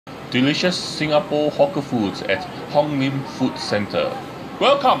delicious Singapore hawker foods at Lim Food Centre.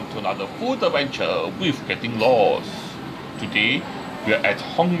 Welcome to another food adventure with Getting Lost. Today we are at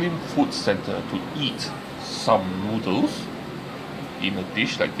Lim Food Centre to eat some noodles in a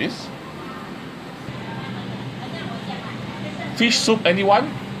dish like this. Fish soup, anyone?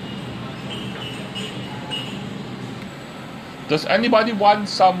 Does anybody want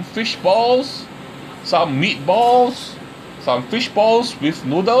some fish balls? Some meatballs? Some fish balls with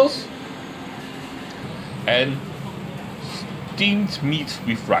noodles? And steamed meat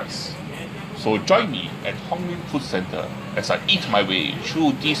with rice. So join me at Lim Food Centre as I eat my way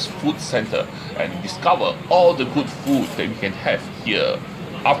through this food centre and discover all the good food that we can have here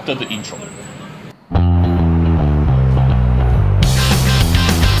after the intro.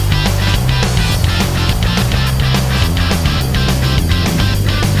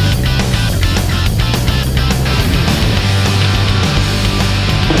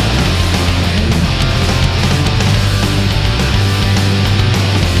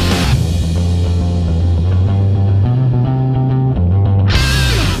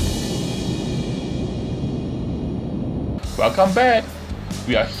 Welcome back!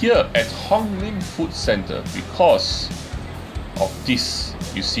 We are here at Lim Food Centre because of this.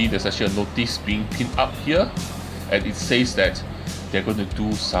 You see there's actually a notice being pinned up here and it says that they're going to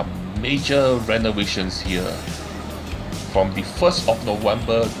do some major renovations here from the 1st of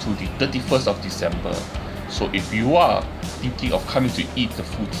November to the 31st of December. So if you are thinking of coming to eat the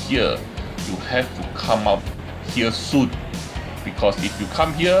food here, you have to come up here soon, because if you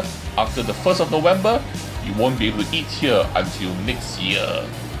come here after the 1st of November, you won't be able to eat here until next year.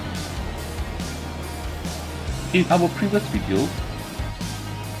 In our previous video,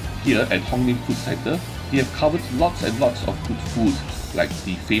 here at Lim Food Centre, we have covered lots and lots of good food like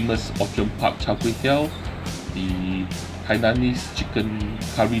the famous Orchard Park Char Kway Teow, the Hainanese chicken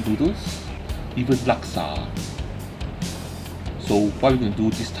curry noodles, even laksa. So what we're going to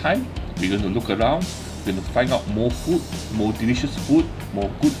do this time, we're going to look around, we're going to find out more food, more delicious food, more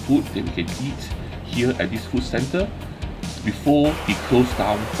good food that we can eat here at this food centre before it closed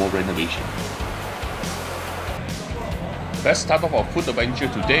down for renovation. Let's start off our food adventure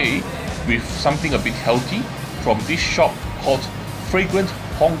today with something a bit healthy from this shop called Fragrant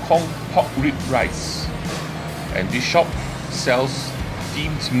Hong Kong Pork Rib Rice. And this shop sells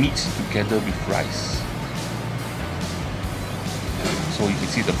steamed meat together with rice. So you can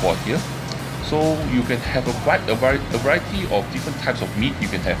see the board here. So you can have a variety of different types of meat. You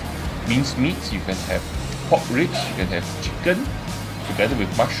can have minced meat, you can have pork ribs, you can have chicken together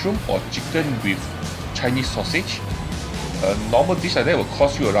with mushroom, or chicken with Chinese sausage. A normal dish like that will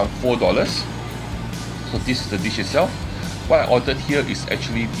cost you around $4. So this is the dish itself. What I ordered here is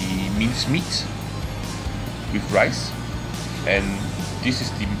actually the minced meat with rice, and this is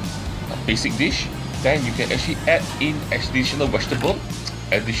the basic dish. Then you can actually add in additional vegetable,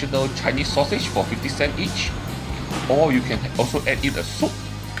 additional Chinese sausage for 50 cents each, or you can also add in a soup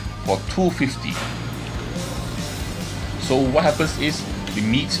for $2.50. So what happens is the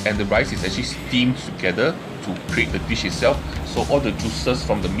meat and the rice is actually steamed together to create the dish itself, so all the juices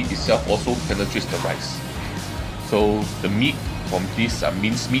from the meat itself also penetrates the rice. So the meat from this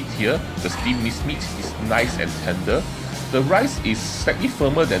minced meat here, the steamed minced meat, is nice and tender. The rice is slightly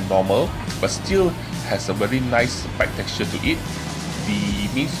firmer than normal, but still has a very nice bite texture to it. The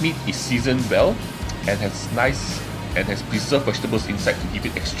minced meat is seasoned well and has preserved vegetables inside to give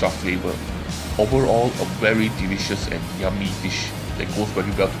it extra flavor. Overall, a very delicious and yummy dish that goes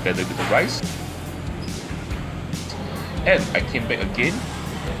very well together with the rice. And I came back again,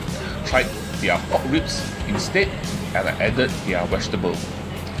 tried their pork ribs instead, and I added their vegetable.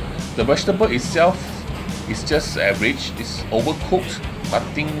 The vegetable itself is just average, it's overcooked,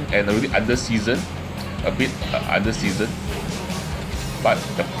 nothing, and a bit under-seasoned, but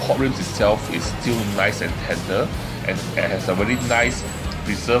the pork ribs itself is still nice and tender, and it has a very nice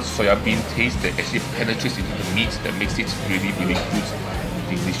preserved soya bean taste that actually penetrates into the meat, that makes it really good and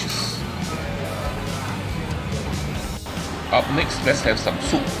delicious. Up next, let's have some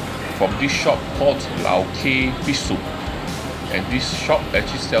soup from this shop called Lao K Fish Soup. And this shop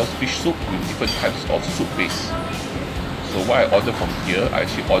actually sells fish soup with different types of soup base. So what I ordered from here, I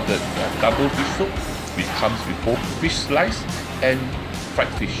actually ordered a double fish soup, which comes with both fish slice and fried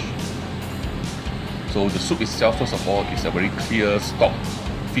fish. So the soup itself, first of all, is a very clear stock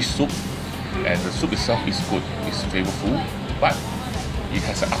fish soup, and the soup itself is good, it's flavorful, but it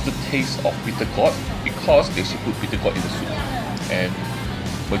has an aftertaste of bitter gourd because they actually put bitter gourd in the soup. And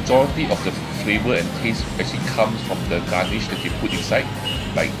majority of the flavor and taste actually comes from the garnish that they put inside,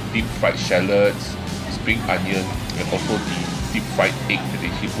 like deep fried shallots, spring onion, and also the deep fried egg that they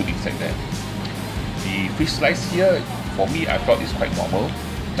actually put inside there. The fish slice here, for me, I thought it's quite normal.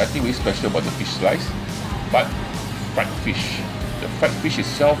 Nothing really special about the fish slice, but fried fish. The fried fish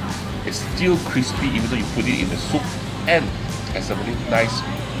itself is still crispy even though you put it in the soup, and has a really nice,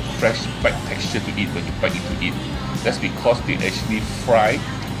 fresh, bite texture to eat when you bite into it. That's because they actually fry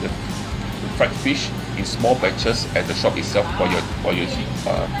the fried fish in small batches at the shop itself while you're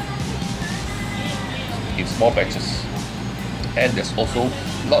in small batches. And there's also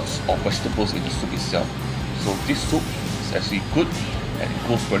lots of vegetables in the soup itself. So this soup is actually good and it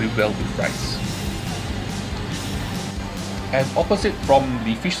goes very well with rice. And opposite from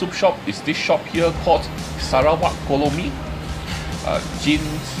the fish soup shop is this shop here called Sarawak Kolomi,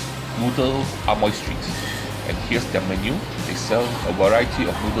 Jin's Noodle Amoy Street. And here's their menu. They sell a variety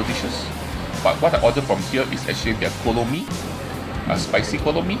of noodle dishes. But what I ordered from here is actually their kolomi, a spicy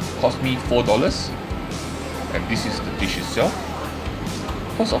kolomi, cost me $4. And this is the dish itself.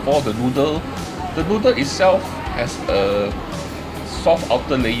 First of all, the noodle itself has a soft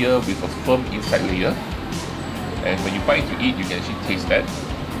outer layer with a firm inside layer. And when you bite into it, you can actually taste that.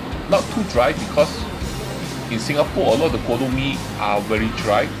 Not too dry, because in Singapore, a lot of the kolomi are very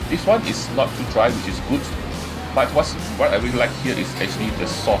dry. This one is not too dry, which is good. But what I really like here is actually the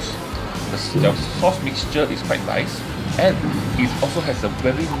sauce. The sauce mixture is quite nice, and it also has a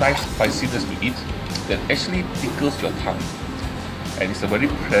very nice spiciness to it that actually tickles your tongue. And it's a very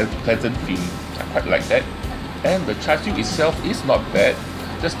pleasant feeling. I quite like that. And the char siu itself is not bad,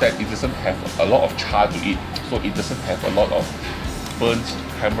 just that it doesn't have a lot of char to it, so it doesn't have a lot of burnt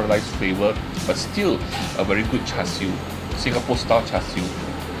caramelized flavor, but still a very good char siu, Singapore style char siu,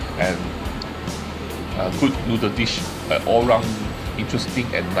 and a good noodle dish, an all round interesting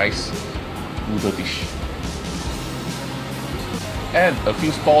and nice noodle dish. And a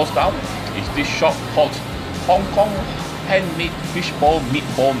few stalls down is this shop called Hong Kong Handmade Fishball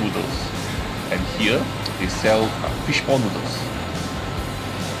Meatball Noodles, and here they sell fishball noodles.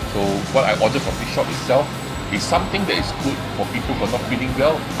 So what I ordered from this shop itself is something that is good for people who are not feeling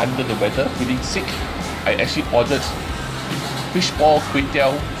well, under the weather, feeling sick. I actually ordered fishball kway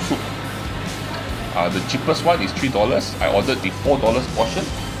teow soup. The cheapest one is $3. I ordered the $4 portion,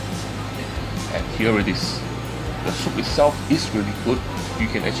 and here it is. The soup itself is really good. You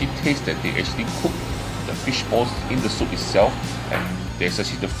can actually taste that they actually cook the fish balls in the soup itself, and there's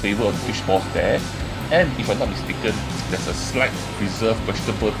actually the flavor of the fish balls there. And if I'm not mistaken, there's a slight preserved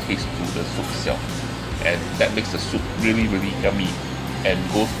vegetable taste to the soup itself, and that makes the soup really yummy and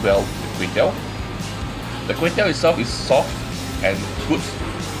goes well with the kway teow. The kway teow itself is soft and good,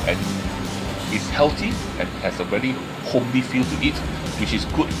 and is healthy and has a very homely feel to it, which is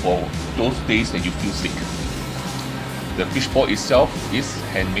good for those days that you feel sick. The fishball itself is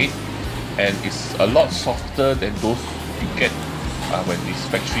handmade and is a lot softer than those you get when it's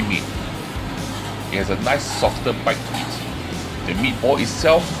factory made. It has a nice softer bite to it. The meatball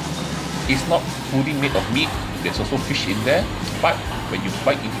itself is not fully made of meat. There's also fish in there, but when you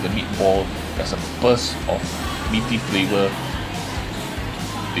bite into the meatball, there's a burst of meaty flavor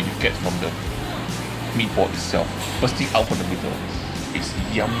that you get from the meatball itself, bursting out from the middle. It's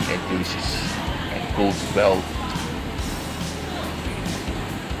yummy and delicious and goes well.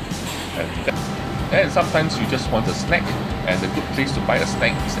 And sometimes you just want a snack, and the good place to buy a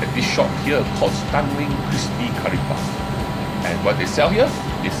snack is at this shop here called Stunning Crispy Curry Puff. And what they sell here,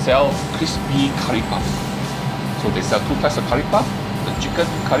 they sell crispy curry puff. So they sell two types of curry puff, the chicken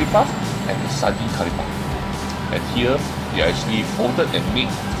curry puff and the sardine curry puff. And here they are actually folded and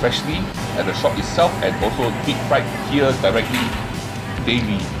made freshly at the shop itself, and also deep fried here directly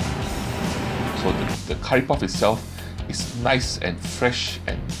daily. So the curry puff itself is nice and fresh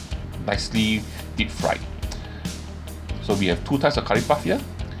and nicely deep fried. So we have two types of curry puff here.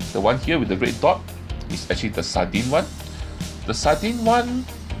 The one here with the red dot is actually the sardine one. The sardine one,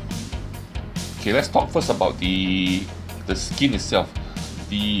 okay, let's talk first about the skin itself.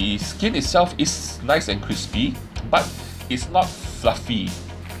 The skin itself is nice and crispy, but it's not fluffy,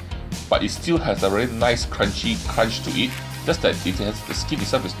 but it still has a very nice crunchy crunch to it, just that the skin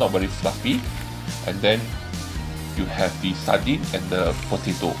itself is not very fluffy. And then you have the sardine and the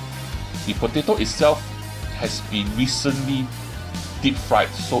potato. The potato itself has been recently deep fried,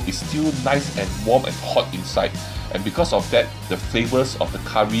 so it's still nice and warm and hot inside, and because of that, the flavors of the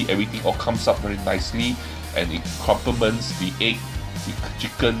curry, everything all comes up very nicely, and it complements the egg, the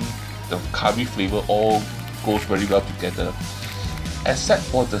chicken, the curry flavor all goes very well together. Except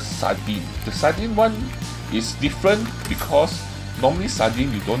for the sardine. The sardine one is different because normally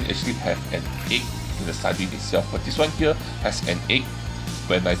sardine you don't actually have an egg in the sardine itself, but this one here has an egg.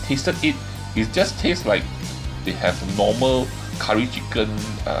 When I tasted it, it just tastes like they have normal curry chicken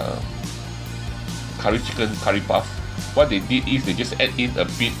curry puff, what they did is they just add in a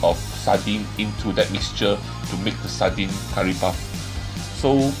bit of sardine into that mixture to make the sardine curry puff.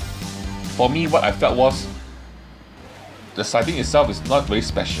 So for me, what I felt was the sardine itself is not very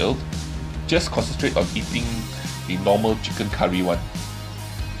special. Just concentrate on eating the normal chicken curry one.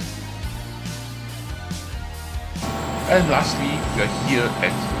 And lastly, we are here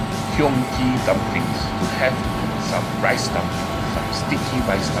at Gyeonggi Dumplings to have some rice dumplings, some sticky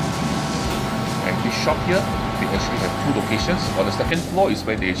rice dumplings. And this shop here, they actually have two locations. On the second floor is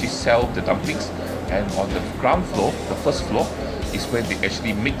where they actually sell the dumplings, and on the ground floor, the first floor, is where they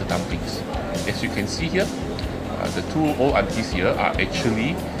actually make the dumplings. As you can see here, the two old aunties here are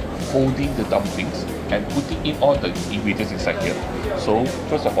actually folding the dumplings and putting in all the ingredients inside here. So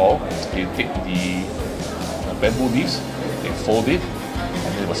first of all, they take the bamboo leaves, they fold it,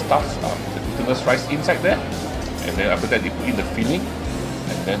 and they will stuff the glutinous rice inside there, and then after that they put in the filling,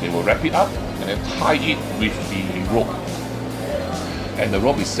 and then they will wrap it up and then tie it with the rope. And the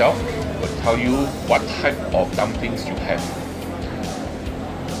rope itself will tell you what type of dumplings you have.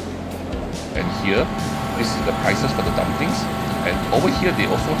 And here, this is the prices for the dumplings. And over here they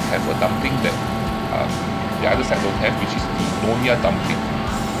also have a dumpling that the other side don't have, which is the Nonya dumpling.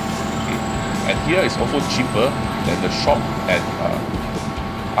 And here is also cheaper than the shop at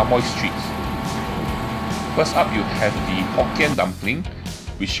Amoy Street. First up, you have the Hokkien dumpling,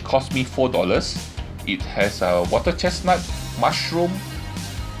 which cost me $4. It has water chestnut, mushroom,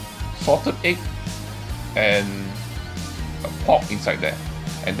 salted egg, and pork inside there.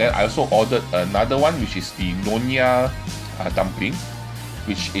 And then I also ordered another one, which is the Nonya dumpling,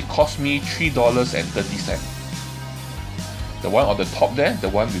 which it cost me $3.30. The one on the top there, the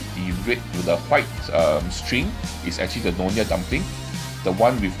one with the white string, is actually the Nonya dumpling. The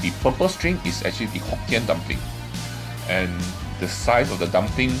one with the purple string is actually the Hokkien dumpling. And the size of the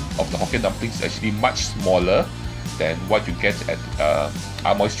dumpling of the Hokkien dumpling is actually much smaller than what you get at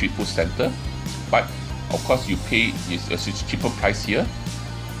Amoy Street Food Centre. But of course, you pay a cheaper price here.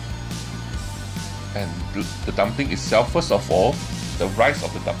 And the dumpling itself, first of all, the rice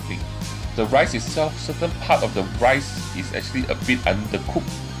of the dumpling. The rice itself, certain part of the rice is actually a bit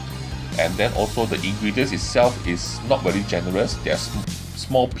undercooked, and then also the ingredients itself is not very generous. There's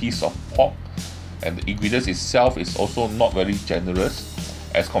small piece of pork, and the ingredients itself is also not very generous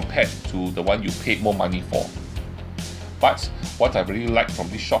as compared to the one you paid more money for. But what I really like from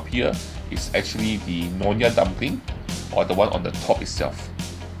this shop here is actually the Nonya dumpling, or the one on the top itself.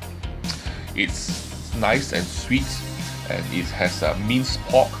 It's nice and sweet, and it has minced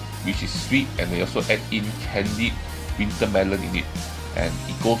pork, which is sweet, and they also add in candied winter melon in it, and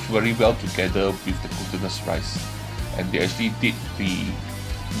it goes very well together with the glutinous rice. And they actually did the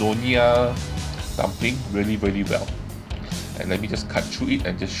Nonya dumpling really well. And let me just cut through it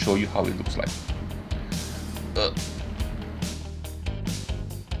and just show you how it looks like.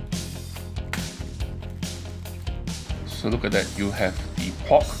 So look at that, you have the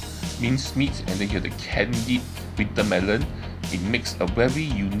pork, minced meat, and then you have the candied winter melon. It makes a very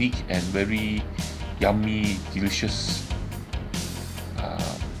unique and very yummy, delicious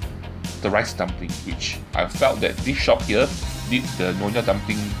the rice dumpling, which I felt that this shop here did the Nonya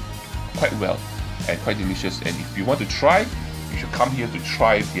dumpling quite well and quite delicious. And if you want to try, you should come here to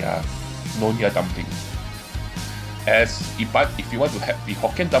try their Nonya dumpling. But if you want to have the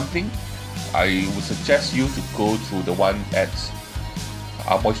Hokkien dumpling, I would suggest you to go to the one at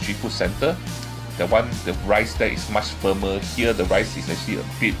Amoy Street Food Centre. The rice there is much firmer. Here the rice is actually a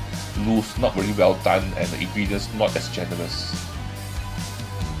bit loose, not very well done, and the ingredients not as generous.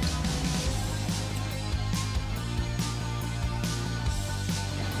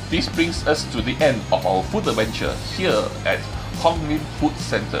 This brings us to the end of our food adventure here at Lim Food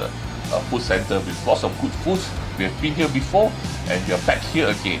Centre, a food centre with lots of good food. We have been here before and we are back here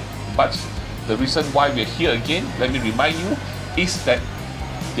again. But the reason why we're here again, let me remind you, is that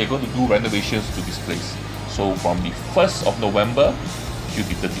they're going to do renovations to this place. So from the 1st of November to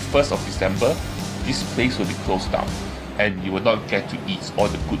the 31st of December, this place will be closed down and you will not get to eat all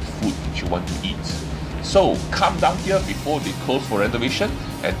the good food that you want to eat. So come down here before they close for renovation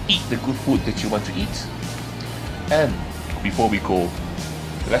and eat the good food that you want to eat. And before we go,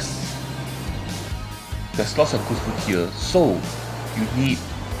 there's lots of good food here, so you need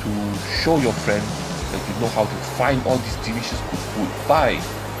to show your friend that you know how to find all these delicious good food by,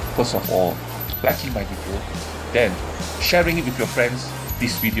 first of all, liking my video, then sharing it with your friends,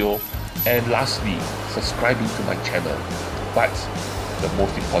 this video, and lastly, subscribing to my channel. But the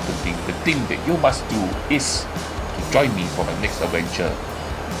most important thing, the thing that you must do is to join me for my next adventure.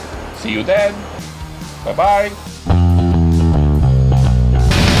 See you then. Bye bye.